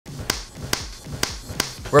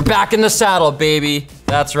We're back in the saddle, baby.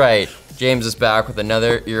 That's right. James is back with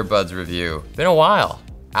another earbuds review. Been a while.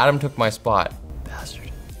 Adam took my spot. Bastard.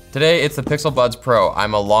 Today, it's the Pixel Buds Pro.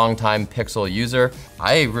 I'm a longtime Pixel user.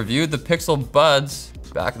 I reviewed the Pixel Buds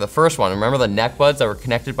back the first one. Remember the neck buds that were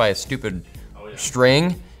connected by a stupid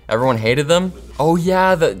string? Everyone hated them. Oh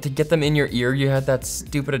yeah, to get them in your ear, you had that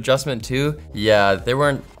stupid adjustment too. Yeah, they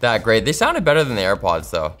weren't that great. They sounded better than the AirPods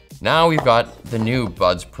though. Now we've got the new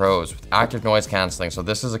Buds Pros with active noise canceling. So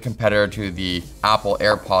this is a competitor to the Apple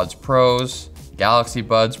AirPods Pros, Galaxy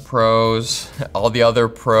Buds Pros, all the other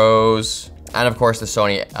Pros, and of course the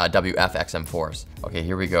Sony WF-XM4s. Okay,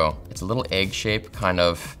 here we go. It's a little egg-shaped kind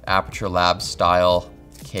of Aperture Labs style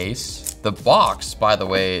case. The box, by the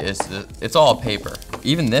way, it's all paper.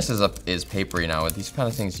 Even this is papery now. These kind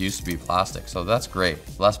of things used to be plastic, so that's great.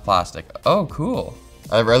 Less plastic. Oh, cool.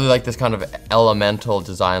 I really like this kind of elemental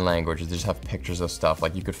design language. They just have pictures of stuff.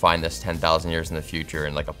 Like you could find this 10,000 years in the future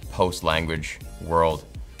in like a post-language world.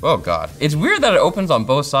 Oh God. It's weird that it opens on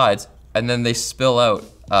both sides and then they spill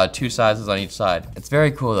out 2 sizes on each side. It's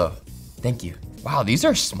very cool though. Thank you. Wow, these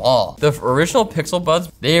are small. The original Pixel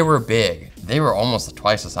Buds, they were big. They were almost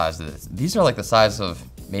twice the size of this. These are like the size of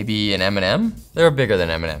maybe an M&M. They're bigger than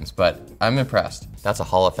M&Ms, but I'm impressed. That's a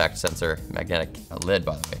Hall effect sensor magnetic lid,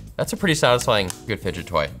 by the way. That's a pretty satisfying, good fidget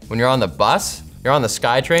toy. When you're on the bus, you're on the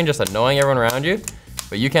SkyTrain just annoying everyone around you,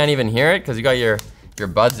 but you can't even hear it because you got your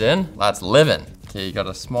buds in. That's living. Okay, you got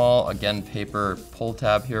a small, again, paper pull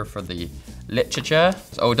tab here for the literature.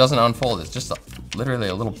 Oh, it doesn't unfold. It's just literally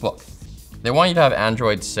a little book. They want you to have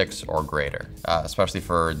Android 6 or greater, especially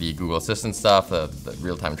for the Google Assistant stuff, the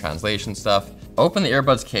real-time translation stuff. Open the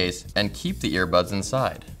earbuds case and keep the earbuds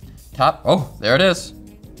inside. Tap, oh, there it is.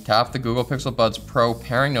 Tap the Google Pixel Buds Pro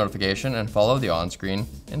pairing notification and follow the on-screen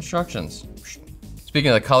instructions. Speaking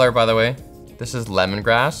of the color, by the way, this is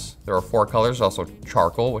lemongrass. There are 4 colors, also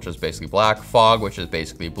charcoal, which is basically black, fog, which is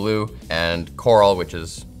basically blue, and coral, which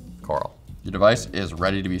is coral. Your device is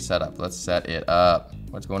ready to be set up. Let's set it up.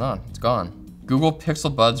 What's going on? It's gone. Google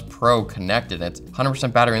Pixel Buds Pro connected. It's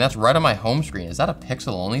 100% battery, and that's right on my home screen. Is that a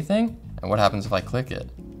Pixel only thing? And what happens if I click it?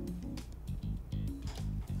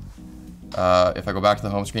 If I go back to the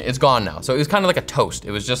home screen, it's gone now. So it was kind of like a toast.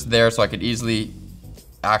 It was just there so I could easily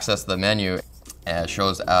access the menu. And it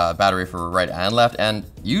shows battery for right and left. And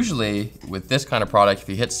usually with this kind of product, if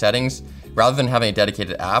you hit settings, rather than having a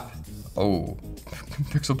dedicated app, oh,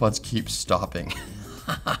 Pixel Buds keeps stopping.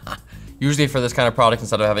 Usually for this kind of product,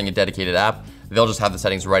 instead of having a dedicated app, they'll just have the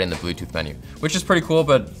settings right in the Bluetooth menu, which is pretty cool,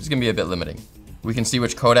 but it's gonna be a bit limiting. We can see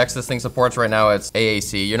which codecs this thing supports. Right now it's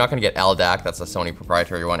AAC. You're not gonna get LDAC, that's a Sony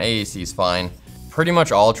proprietary one. AAC is fine. Pretty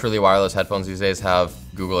much all truly wireless headphones these days have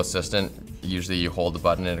Google Assistant. Usually you hold the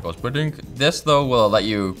button and it goes ba-dink. This though will let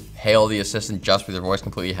you hail the assistant just with your voice,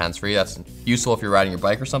 completely hands-free. That's useful if you're riding your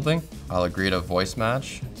bike or something. I'll agree to voice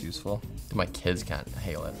match, it's useful. My kids can't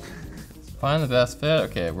hail it. Find the best fit.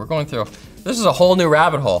 Okay, we're going through. This is a whole new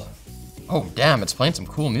rabbit hole. Oh, damn, it's playing some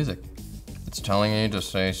cool music. It's telling you to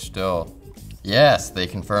stay still. Yes, they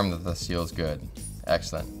confirm that the seal is good.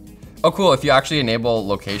 Excellent. Oh, cool, if you actually enable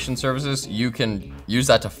location services, you can use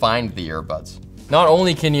that to find the earbuds. Not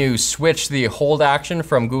only can you switch the hold action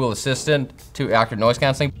from Google Assistant to active noise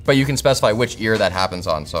canceling, but you can specify which ear that happens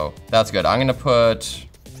on, so that's good. I'm gonna put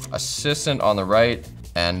Assistant on the right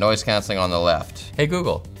and noise canceling on the left. Hey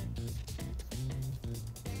Google,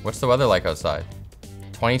 what's the weather like outside?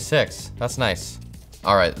 26, that's nice.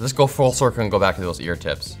 All right, let's go full circle and go back to those ear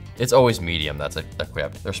tips. It's always medium that's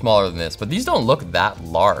equipped. They're smaller than this, but these don't look that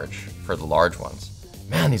large for the large ones.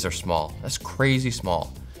 Man, these are small. That's crazy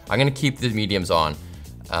small. I'm gonna keep the mediums on,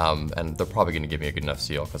 and they're probably gonna give me a good enough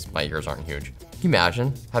seal because my ears aren't huge. Can you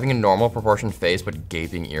imagine having a normal proportioned face but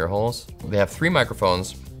gaping ear holes? They have 3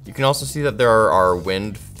 microphones. You can also see that there are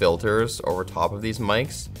wind filters over top of these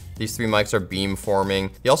mics. These 3 mics are beam forming.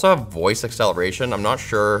 They also have voice acceleration. I'm not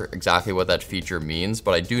sure exactly what that feature means,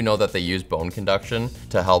 but I do know that they use bone conduction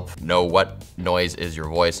to help know what noise is your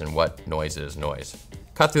voice and what noise is noise.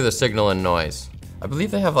 Cut through the signal and noise. I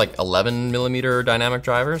believe they have like 11mm dynamic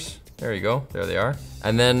drivers. There you go, there they are.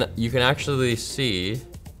 And then you can actually see,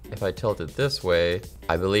 if I tilt it this way,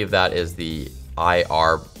 I believe that is the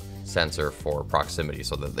IR sensor for proximity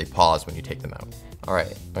so that they pause when you take them out. All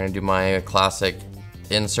right, I'm gonna do my classic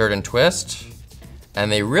insert and twist.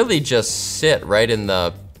 And they really just sit right in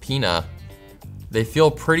the pinna. They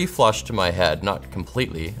feel pretty flush to my head, not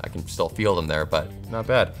completely. I can still feel them there, but not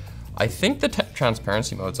bad. I think the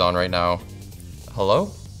transparency mode's on right now.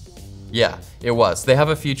 Hello? Yeah, it was. They have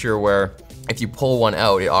a feature where if you pull one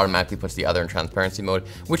out, it automatically puts the other in transparency mode,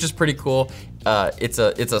 which is pretty cool. it's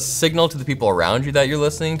a signal to the people around you that you're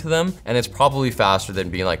listening to them, and it's probably faster than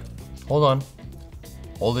being like, hold on,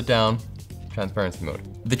 hold it down, transparency mode.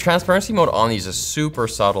 The transparency mode on these is super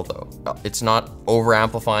subtle though. It's not over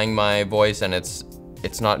amplifying my voice, and it's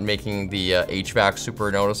not making the HVAC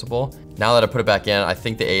super noticeable. Now that I put it back in, I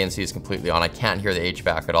think the ANC is completely on. I can't hear the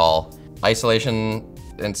HVAC at all. Isolation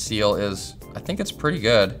and seal is, I think it's pretty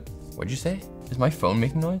good. What'd you say? Is my phone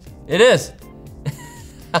making noise? It is.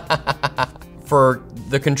 For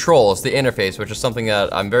the controls, the interface, which is something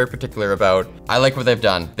that I'm very particular about, I like what they've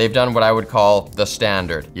done. They've done what I would call the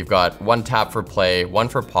standard. You've got one tap for play, one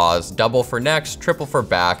for pause, double for next, triple for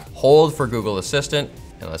back, hold for Google Assistant,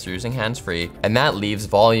 unless you're using hands-free, and that leaves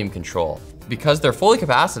volume control. Because they're fully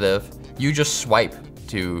capacitive, you just swipe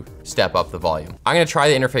to step up the volume. I'm gonna try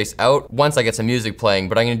the interface out once I get some music playing,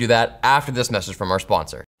 but I'm gonna do that after this message from our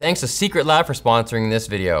sponsor. Thanks to Secret Lab for sponsoring this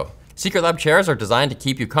video. Secret Lab chairs are designed to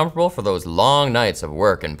keep you comfortable for those long nights of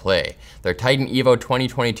work and play. Their Titan Evo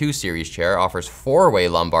 2022 series chair offers 4-way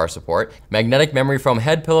lumbar support, magnetic memory foam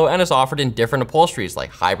head pillow, and is offered in different upholsteries like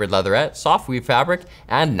hybrid leatherette, soft weave fabric,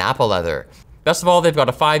 and Napa leather. Best of all, they've got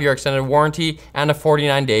a 5-year extended warranty and a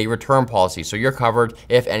 49-day return policy, so you're covered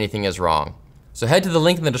if anything is wrong. So head to the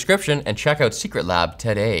link in the description and check out Secret Lab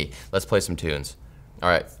today. Let's play some tunes. All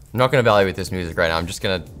right, I'm not gonna evaluate this music right now. I'm just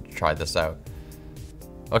gonna try this out.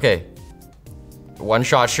 Okay, one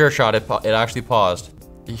shot, sure shot, it actually paused.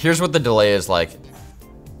 Here's what the delay is like.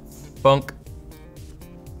 Bunk,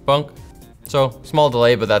 bunk. So, small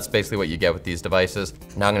delay, but that's basically what you get with these devices.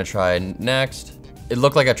 Now I'm gonna try next. It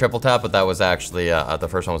looked like a triple tap, but that was actually, the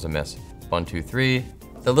first one was a miss. 1, 2, 3.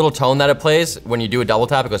 The little tone that it plays, when you do a double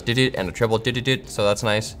tap, it goes did and a triple did, so that's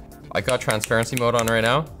nice. I got transparency mode on right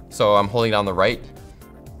now, so I'm holding down the right.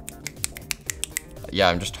 Yeah,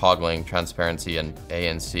 I'm just toggling transparency and A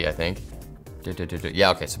and C, I think.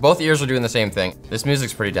 Yeah, okay, so both ears are doing the same thing. This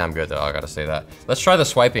music's pretty damn good though, I gotta say that. Let's try the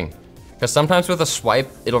swiping, because sometimes with a swipe,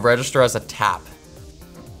 it'll register as a tap.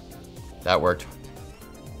 That worked.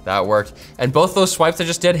 That worked. And both those swipes I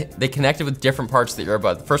just did, they connected with different parts of the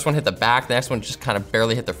earbud. The first one hit the back, the next one just kind of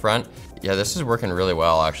barely hit the front. Yeah, this is working really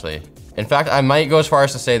well, actually. In fact, I might go as far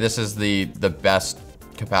as to say this is the best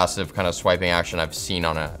capacitive kind of swiping action I've seen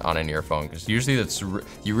on an earphone, because usually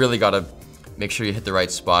you really gotta make sure you hit the right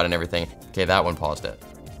spot and everything. Okay, that one paused it.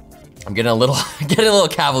 I'm getting a little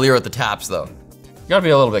cavalier with the taps though. You gotta be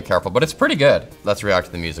a little bit careful, but it's pretty good. Let's react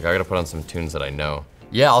to the music. I gotta put on some tunes that I know.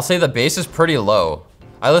 Yeah, I'll say the bass is pretty low.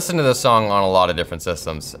 I listen to this song on a lot of different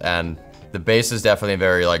systems, and the bass is definitely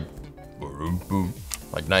very like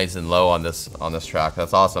nice and low on this track.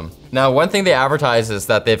 That's awesome. Now, one thing they advertise is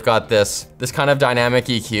that they've got this kind of dynamic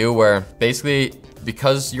EQ where basically,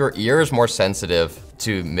 because your ear is more sensitive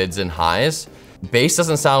to mids and highs, bass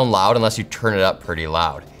doesn't sound loud unless you turn it up pretty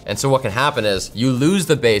loud. And so what can happen is you lose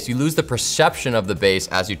the bass, you lose the perception of the bass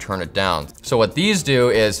as you turn it down. So what these do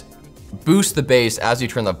is boost the bass as you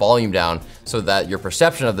turn the volume down so that your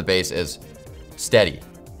perception of the bass is steady.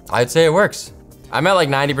 I'd say it works. I'm at like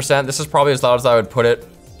 90%. This is probably as loud as I would put it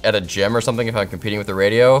at a gym or something if I'm competing with the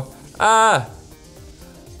radio.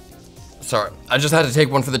 Sorry, I just had to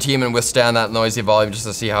take one for the team and withstand that noisy volume just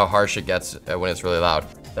to see how harsh it gets when it's really loud.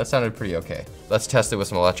 That sounded pretty okay. Let's test it with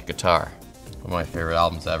some electric guitar. One of my favorite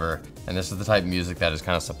albums ever. And this is the type of music that is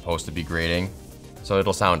kind of supposed to be grating. So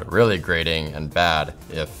it'll sound really grating and bad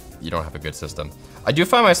if you don't have a good system. I do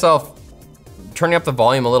find myself turning up the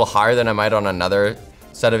volume a little higher than I might on another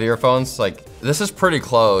set of earphones. Like, this is pretty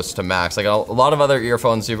close to max. Like a lot of other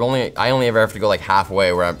earphones, I only ever have to go like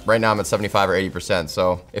halfway, where right now I'm at 75 or 80%.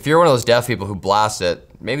 So if you're one of those deaf people who blast it,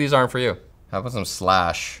 maybe these aren't for you. How about some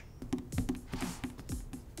Slash?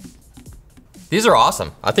 These are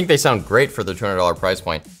awesome. I think they sound great for the $200 price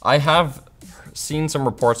point. I have seen some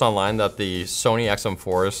reports online that the Sony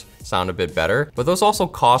XM4s sound a bit better, but those also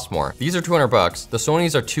cost more. These are 200 bucks. The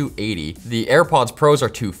Sonys are 280. The AirPods Pros are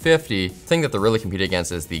 250. The thing that they're really competing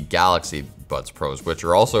against is the Galaxy Buds Pros, which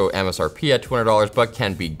are also MSRP at $200, but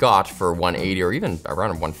can be got for 180 or even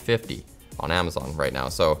around 150 on Amazon right now.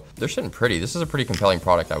 So they're sitting pretty. This is a pretty compelling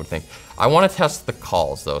product, I would think. I want to test the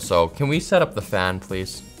calls though. So can we set up the fan,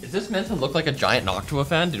 please? Is this meant to look like a giant Noctua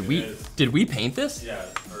fan? Did we paint this? Yeah.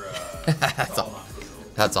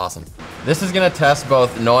 That's awesome. This is gonna test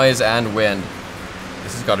both noise and wind.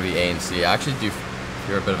 This has got to be ANC. I actually do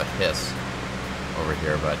hear a bit of a hiss over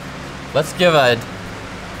here, but let's give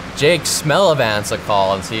Jake Smellavance a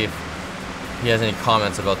call and see if he has any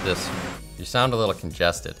comments about this. You sound a little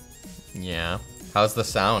congested. Yeah. How's the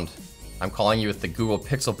sound? I'm calling you with the Google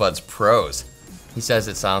Pixel Buds Pros. He says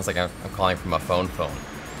it sounds like I'm calling from a phone.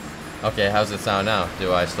 Okay, how's it sound now?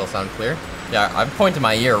 Do I still sound clear? Yeah, I'm pointing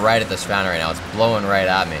my ear right at this fan right now. It's blowing right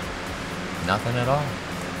at me. Nothing at all.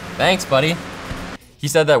 Thanks, buddy. He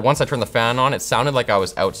said that once I turned the fan on, it sounded like I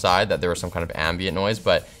was outside, that there was some kind of ambient noise,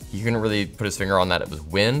 but he couldn't really put his finger on that it was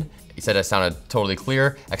wind. He said it sounded totally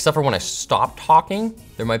clear, except for when I stopped talking,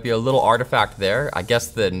 there might be a little artifact there. I guess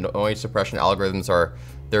the noise suppression algorithms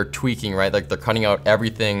they're tweaking, right? Like they're cutting out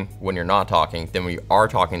everything when you're not talking. Then when you are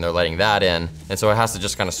talking, they're letting that in. And so it has to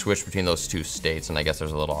just kind of switch between those two states. And I guess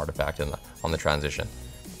there's a little artifact on the transition.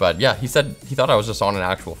 But yeah, he said he thought I was just on an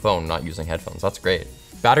actual phone, not using headphones. That's great.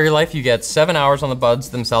 Battery life, you get 7 hours on the buds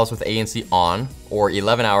themselves with ANC on, or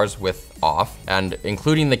 11 hours with off. And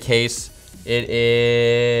including the case, it's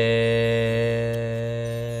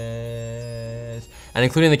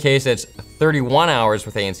 31 hours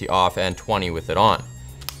with ANC off and 20 with it on.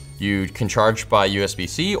 You can charge by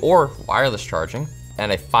USB-C or wireless charging,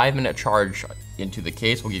 and a 5-minute charge into the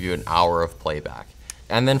case will give you an hour of playback.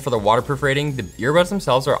 And then for the waterproof rating, the earbuds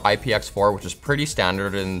themselves are IPX4, which is pretty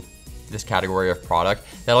standard in this category of product.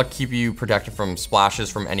 That'll keep you protected from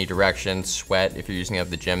splashes from any direction, sweat. If you're using it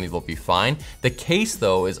at the gym, you'll be fine. The case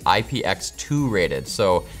though is IPX2 rated.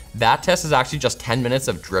 So that test is actually just 10 minutes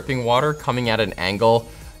of dripping water coming at an angle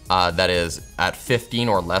that is at 15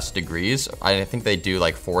 or less degrees. I think they do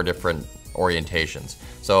like 4 different orientations.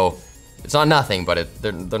 So it's not nothing, but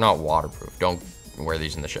they're not waterproof. Don't wear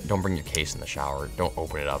these in the shower. Don't bring your case in the shower. Don't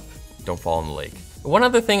open it up. Don't fall in the lake. One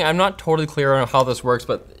other thing, I'm not totally clear on how this works,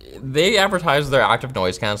 but they advertise their active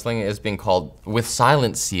noise canceling as being called with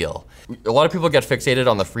silent seal. A lot of people get fixated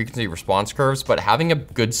on the frequency response curves, but having a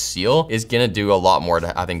good seal is gonna do a lot more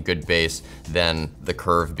to having good bass than the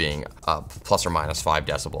curve being plus or minus 5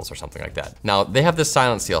 decibels or something like that. Now, they have this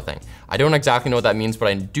silent seal thing. I don't exactly know what that means, but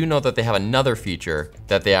I do know that they have another feature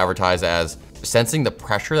that they advertise as sensing the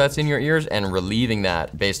pressure that's in your ears and relieving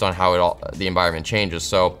that based on how the environment changes.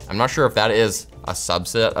 So I'm not sure if that is a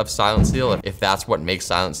subset of silent seal, if that's what makes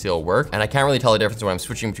silent seal work. And I can't really tell the difference when I'm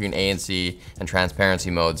switching between ANC and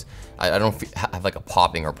transparency modes. I don't have like a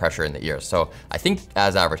popping or pressure in the ears. So I think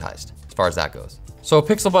as advertised, as far as that goes. So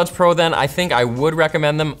Pixel Buds Pro then, I think I would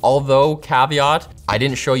recommend them, although caveat, I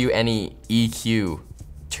didn't show you any EQ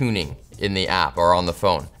tuning in the app or on the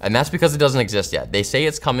phone. And that's because it doesn't exist yet. They say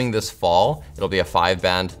it's coming this fall. It'll be a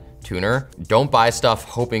 5-band tuner. Don't buy stuff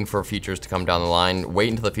hoping for features to come down the line.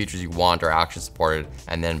 Wait until the features you want are actually supported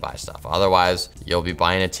and then buy stuff. Otherwise, you'll be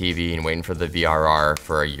buying a TV and waiting for the VRR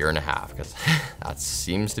for a year and a half, because that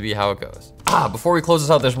seems to be how it goes. Before we close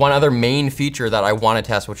this out, there's one other main feature that I want to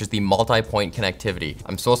test, which is the multi-point connectivity.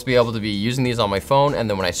 I'm supposed to be able to be using these on my phone, and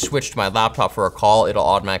then when I switch to my laptop for a call, it'll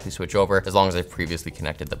automatically switch over as long as I've previously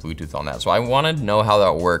connected the Bluetooth on that. So I want to know how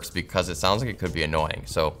that works because it sounds like it could be annoying.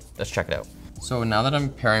 So let's check it out. So now that I'm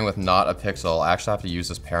pairing with not a Pixel, I actually have to use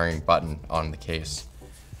this pairing button on the case.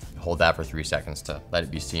 Hold that for 3 seconds to let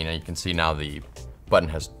it be seen, and you can see now the light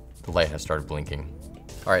has started blinking.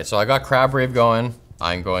 All right, so I got Crab Rave going.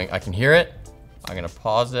 I can hear it. I'm gonna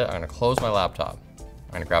pause it. I'm gonna close my laptop.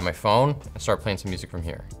 I'm gonna grab my phone and start playing some music from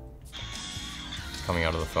here. It's coming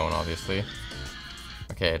out of the phone, obviously.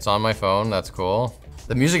 Okay, it's on my phone, that's cool.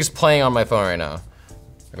 The music is playing on my phone right now.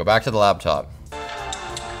 I go back to the laptop.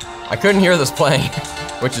 I couldn't hear this playing,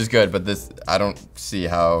 which is good, but I don't see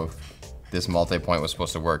how this multi-point was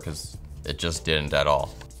supposed to work because it just didn't at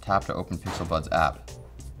all. Tap to open Pixel Buds app.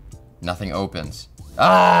 Nothing opens.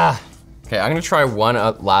 Okay, I'm gonna try one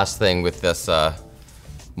last thing with this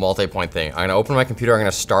multi-point thing. I'm gonna open my computer, I'm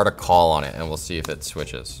gonna start a call on it, and we'll see if it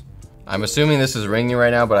switches. I'm assuming this is ringing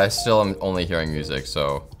right now, but I still am only hearing music,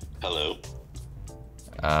 so. Hello?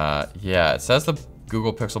 Yeah, it says the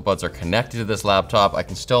Google Pixel Buds are connected to this laptop. I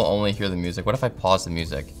can still only hear the music. What if I pause the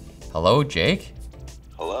music? Hello, Jake?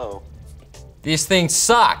 Hello? These things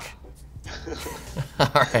suck!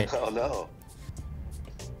 All right. Oh no.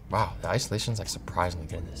 Wow, the isolation's like surprisingly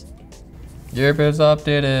good in this. Earbuds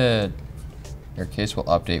updated. Your case will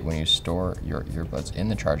update when you store your earbuds in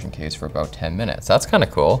the charging case for about 10 minutes. That's kind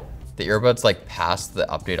of cool. The earbuds like pass the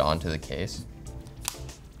update onto the case.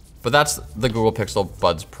 But that's the Google Pixel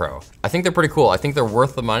Buds Pro. I think they're pretty cool. I think they're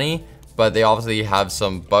worth the money, but they obviously have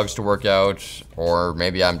some bugs to work out, or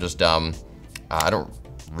maybe I'm just dumb. I don't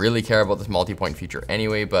really care about this multi-point feature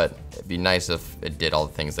anyway, but it'd be nice if it did all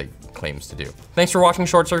the things it claims to do. Thanks for watching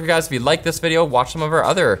Short Circuit, guys. If you like this video, watch some of our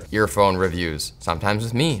other earphone reviews. Sometimes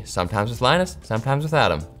with me, sometimes with Linus, sometimes with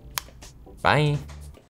Adam. Bye.